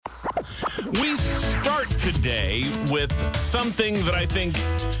We start today with something that I think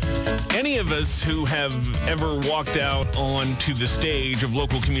any of us who have ever walked out onto the stage of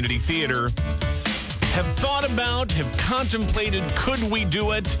local community theater have thought about, have contemplated, could we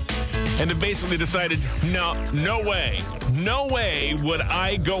do it? And have basically decided, no way. No way would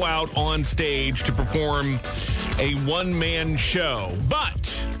I go out on stage to perform a one-man show.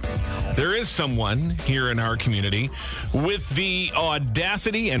 But there is someone here in our community with the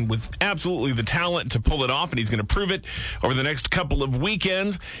audacity and with absolutely the talent to pull it off, and he's going to prove it over the next couple of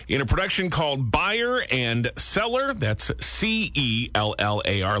weekends in a production called Buyer and Cellar. That's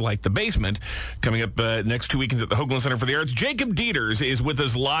Cellar, like the basement, coming up next 2 weekends at the Hoagland Center for the Arts. Jacob Deters is with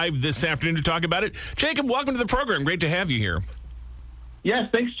us live this afternoon to talk about it. Jacob, welcome to the program. Great to have you here.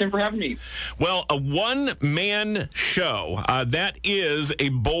 Yes, thanks, Jim, for having me. Well, a one-man show, that is a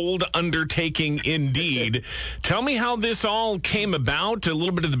bold undertaking indeed. Tell me how this all came about, a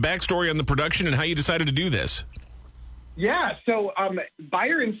little bit of the backstory on the production and how you decided to do this. Yeah, so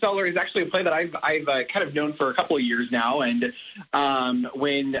Buyer and Cellar is actually a play that I've kind of known for a couple of years now. And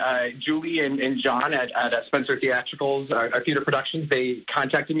when Julie and John at Spencer Theatricals, our theater productions, they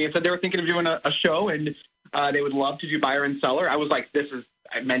contacted me and said they were thinking of doing a show, and they would love to do Buyer and Cellar. I was like, this is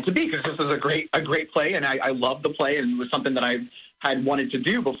meant to be, because this is a great play, and I love the play, and it was something that I had wanted to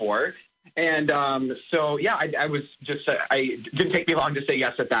do before. And so, yeah, I was just, it didn't take me long to say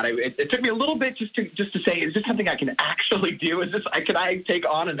yes at that. It took me a little bit just to say, is this something I can actually do? Can I take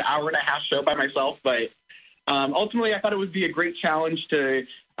on an hour-and-a-half show by myself? But ultimately, I thought it would be a great challenge to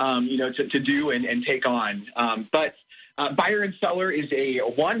do and take on. But Buyer and Cellar is a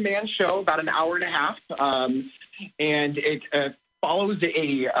one-man show, about an hour and a half, and it follows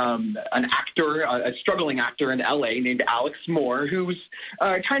an actor, a struggling actor in L.A. named Alex Moore, who's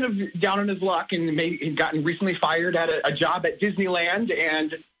kind of down on his luck and had gotten recently fired at a job at Disneyland,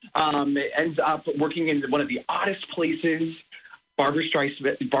 and ends up working in one of the oddest places, Barbra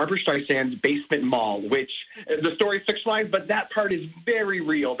Streisand's basement mall, which the story is fictionalized, but that part is very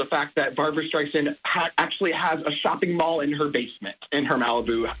real. The fact that Barbra Streisand actually has a shopping mall in her basement, in her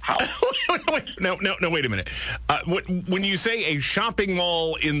Malibu house. No, wait a minute. When you say a shopping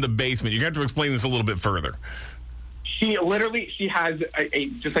mall in the basement, you have to explain this a little bit further. She has a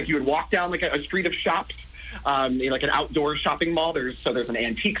just like you would walk down like a street of shops, like an outdoor shopping mall. There's an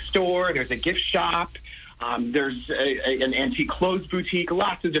antique store, there's a gift shop. There's an antique clothes boutique,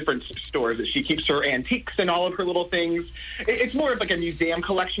 lots of different stores that she keeps her antiques and all of her little things. It's more of like a museum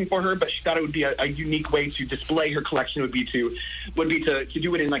collection for her, but she thought it would be a unique way to display her collection would be to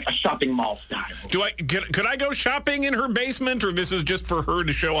do it in like a shopping mall style. Could I go shopping in her basement, or this is just for her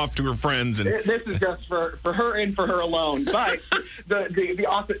to show off to her friends? This is just for her and for her alone. But the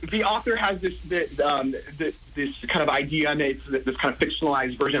author has this kind of idea, and it's this kind of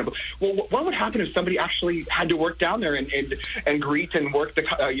fictionalized version of, well, what would happen if somebody actually had to work down there and greet and work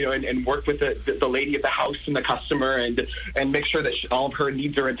and work with the lady at the house and the customer and make sure that all of her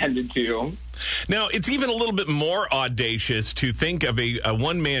needs are attended to. Now, it's even a little bit more audacious to think of a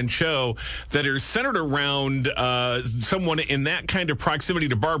one-man show that is centered around someone in that kind of proximity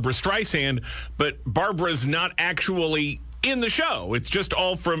to Barbra Streisand, but Barbara's not actually in the show. It's just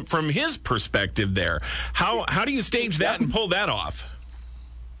all from his perspective there. How do you stage that and pull that off?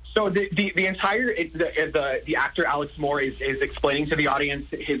 So the entire the actor Alex Moore is explaining to the audience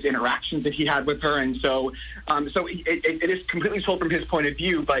his interactions that he had with her, and so it is completely told from his point of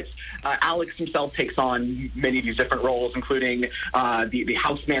view. But Alex himself takes on many of these different roles, including the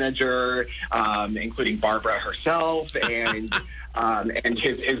house manager, including Barbara herself, and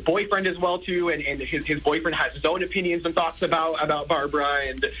his boyfriend as well too, and his boyfriend has his own opinions and thoughts about Barbara,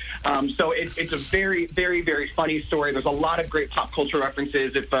 and so it's a very, very, very funny story. There's a lot of great pop culture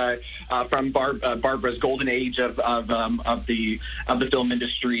references from Barbara's golden age of the film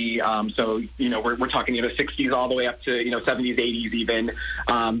industry. So we're talking 60s all the way up to 70s, 80s even.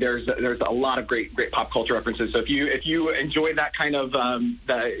 There's a lot of great pop culture references. So if you enjoy that kind of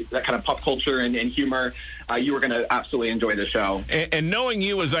pop culture and humor, you are going to absolutely enjoy the show. And knowing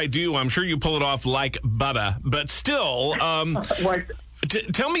you as I do, I'm sure you pull it off like butter. But still,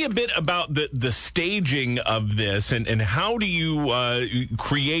 tell me a bit about the staging of this, and how do you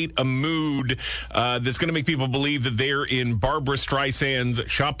create a mood that's going to make people believe that they're in Barbra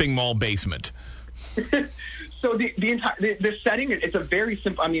Streisand's shopping mall basement? So the setting, it's a very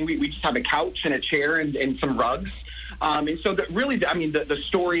simple. I mean, we just have a couch and a chair and some rugs. And so the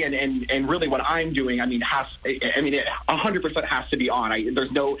story and really what I'm doing, it 100% has to be on.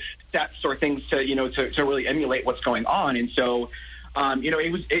 There's no sets or things to really emulate what's going on. And so,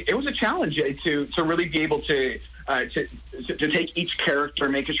 it was a challenge to really be able to to take each character,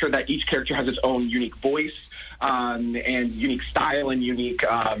 making sure that each character has its own unique voice. And unique style and unique,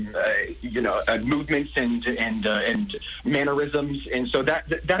 movements and mannerisms, and so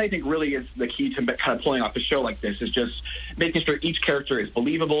that I think really is the key to kind of pulling off a show like this, is just making sure each character is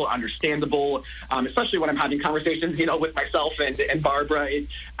believable, understandable. Especially when I'm having conversations, with myself and Barbara,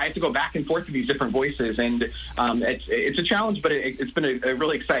 I have to go back and forth with these different voices, and it's a challenge, but it's been a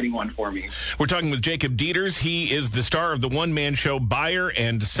really exciting one for me. We're talking with Jacob Deters. He is the star of the one-man show Buyer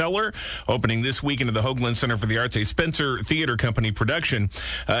and Cellar, opening this weekend at the Hoagland Center for the Arts, a Spencer Theater Company production.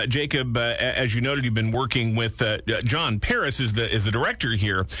 Jacob, as you noted, you've been working with John Paris is the director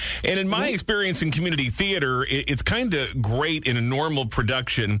here. And in my experience in community theater, it's kind of great in a normal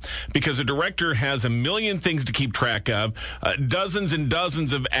production because a director has a million things to keep track of, dozens and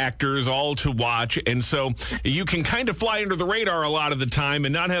dozens of actors all to watch. And so you can kind of fly under the radar a lot of the time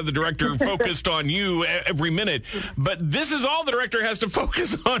and not have the director focused on you every minute. But this is all the director has to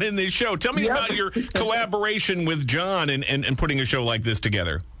focus on in this show. Tell me about your collaboration with John and putting a show like this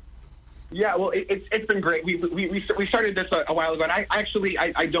together. Yeah, well, it's been great. We started this a while ago, and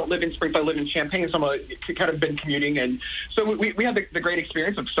I don't live in Springfield. I live in Champaign, so I've kind of been commuting, and so we had the great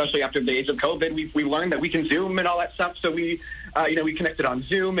experience, especially after the age of COVID. We learned that we can Zoom and all that stuff, so we connected on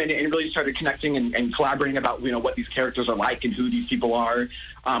Zoom and really started connecting and collaborating about what these characters are like and who these people are.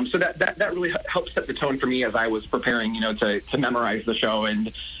 So that really helped set the tone for me as I was preparing, to memorize the show.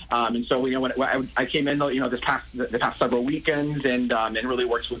 And so when I came in, the past several weekends and really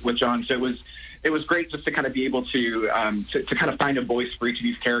worked with John. So it was great just to kind of be able to kind of find a voice for each of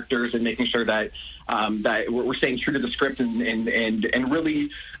these characters and making sure that we're staying true to the script and really,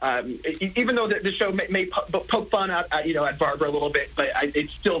 even though the show may poke fun at Barbara a little bit, but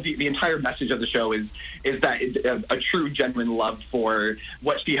it's still the entire message of the show is that a true, genuine love for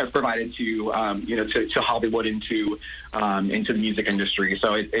what she has provided to Hollywood and to the music industry.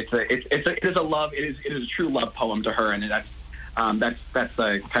 So it is a love. It is a true love poem to her, and that's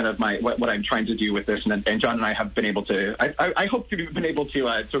kind of what I'm trying to do with this, and John and I have been able to. I hope to have been able to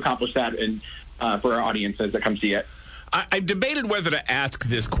accomplish that and for our audiences that come see it. I've debated whether to ask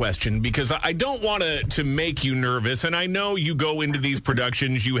this question because I don't want to make you nervous, and I know you go into these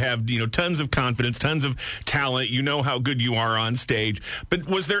productions, you have tons of confidence, tons of talent, you know how good you are on stage. But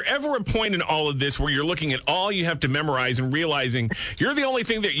was there ever a point in all of this where you're looking at all you have to memorize and realizing you're the only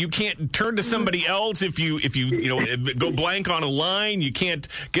thing that you can't turn to somebody else if you go blank on a line, you can't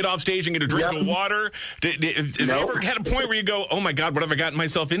get off stage and get a drink of water? Has there ever had a point where you go, oh my God, what have I gotten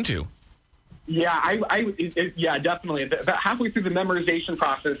myself into? Yeah, yeah, definitely. About halfway through the memorization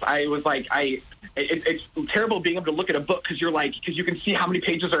process, I was like, it's terrible being able to look at a book because you can see how many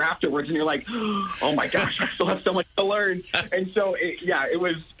pages are afterwards, and you're like, oh my gosh, I still have so much to learn. And so,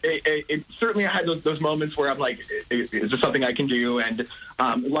 it certainly I had those moments where I'm like, is this something I can do? And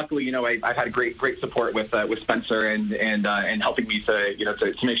luckily, I've had great support with Spencer and helping me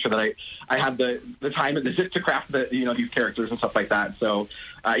to make sure that I have the time and the zip to craft these characters and stuff like that. So.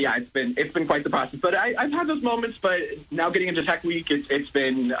 It's been quite the process, but I've had those moments. But now getting into Tech Week, it's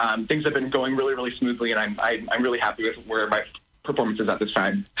been things have been going really, really smoothly, and I'm really happy with where my performance is at this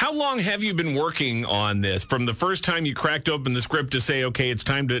time. How long have you been working on this? From the first time you cracked open the script to say, okay, it's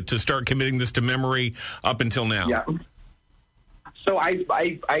time to start committing this to memory, up until now. Yeah. So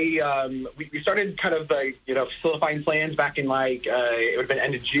we started kind of solidifying plans back in it would have been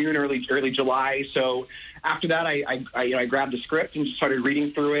end of June, early July. So after that, I grabbed the script and just started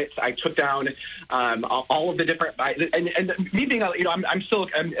reading through it. I took down all of the different and me being I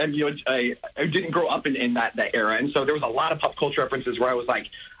didn't grow up in that era, and so there was a lot of pop culture references where I was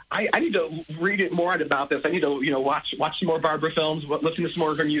like, I need to read it more about this. I need to watch some more Barbara films, listen to some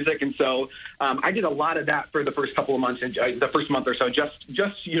more of her music, and so I did a lot of that for the first couple of months, the first month or so, just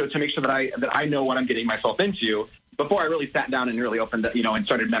to make sure that I know what I'm getting myself into before I really sat down and really opened and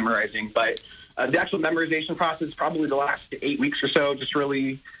started memorizing. But the actual memorization process, probably the last 8 weeks or so, just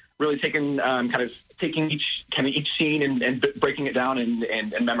really taking each scene and breaking it down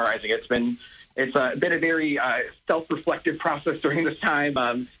and memorizing it. It's been a very self-reflective process during this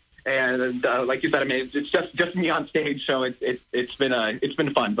time. And like you said, I mean, it's just me on stage, so it's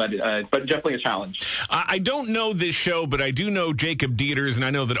been fun, but definitely a challenge. I don't know this show, but I do know Jacob Deters, and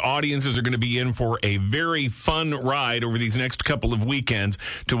I know that audiences are going to be in for a very fun ride over these next couple of weekends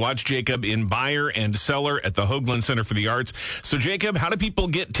to watch Jacob in Buyer and Cellar at the Hoagland Center for the Arts. So, Jacob, how do people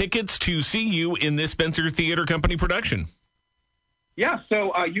get tickets to see you in this Spencer Theater Company production? Yeah,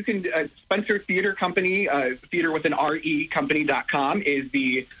 so you can Spencer Theater Company, theater with an RE company.com is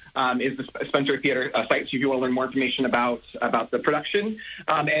the Spencer Theater site. So if you want to learn more information about the production,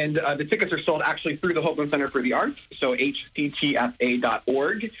 and the tickets are sold actually through the Hoagland Center for the Arts, so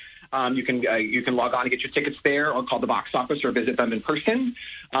hctfa.org. You can log on and get your tickets there, or call the box office, or visit them in person.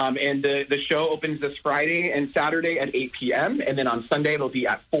 And the show opens this Friday and Saturday at 8 p.m. and then on Sunday it'll be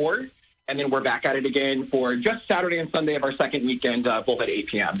at 4. And then we're back at it again for just Saturday and Sunday of our second weekend, both at 8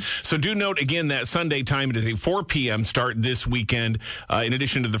 p.m. So do note, again, that Sunday time, it is a 4 p.m. start this weekend, in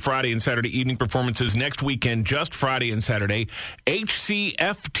addition to the Friday and Saturday evening performances next weekend, just Friday and Saturday. hcfta.org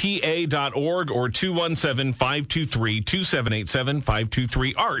or 217-523-2787,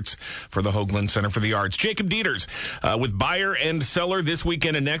 523-ARTS for the Hoagland Center for the Arts. Jacob Deters with Buyer and Cellar this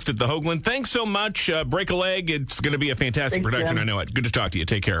weekend and next at the Hoagland. Thanks so much. Break a leg. It's going to be a fantastic production. Jim. I know it. Good to talk to you.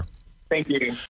 Take care. Thank you.